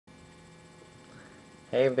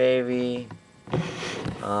Hey baby,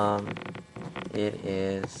 um, it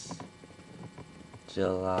is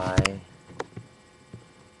July,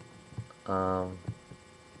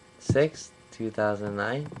 6th,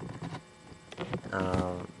 2009,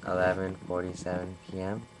 11:47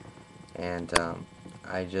 p.m. And,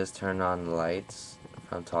 I just turned on the lights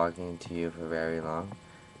from talking to you for very long.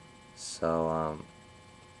 So,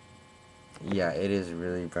 yeah, it is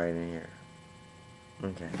really bright in here.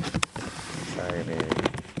 Okay, sorry baby.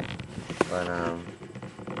 But,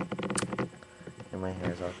 and my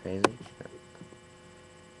hair's all crazy.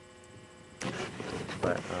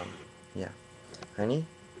 But, yeah. Honey,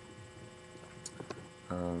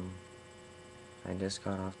 um, I just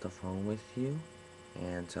got off the phone with you,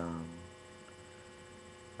 and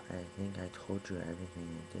I think I told you everything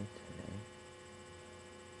I did today,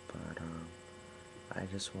 but I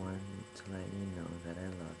just wanted to let you know that I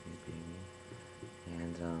love you, baby,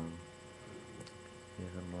 and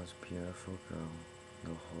you're the most beautiful girl in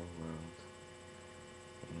the whole world,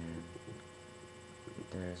 and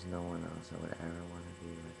there's no one else I would ever want to be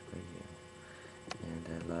with but you, and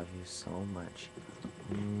I love you so much.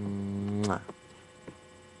 Mwah.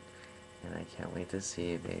 And I can't wait to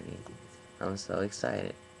see you, baby. I'm so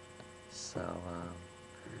excited. So,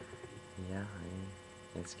 yeah, honey,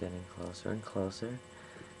 it's getting closer and closer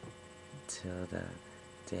till the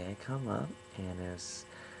day I come up, and I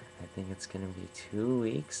think it's gonna be 2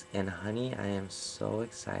 weeks, and honey, I am so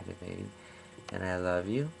excited, baby, and I love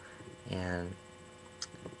you, and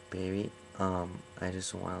baby, I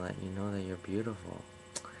just want to let you know that you're beautiful,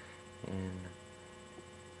 and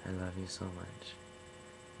I love you so much.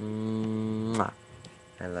 Mwah.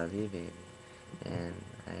 I love you, baby, and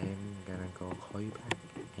I'm gonna go call you back,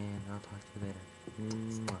 and I'll talk to you later.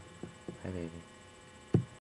 Mwah. Bye, baby.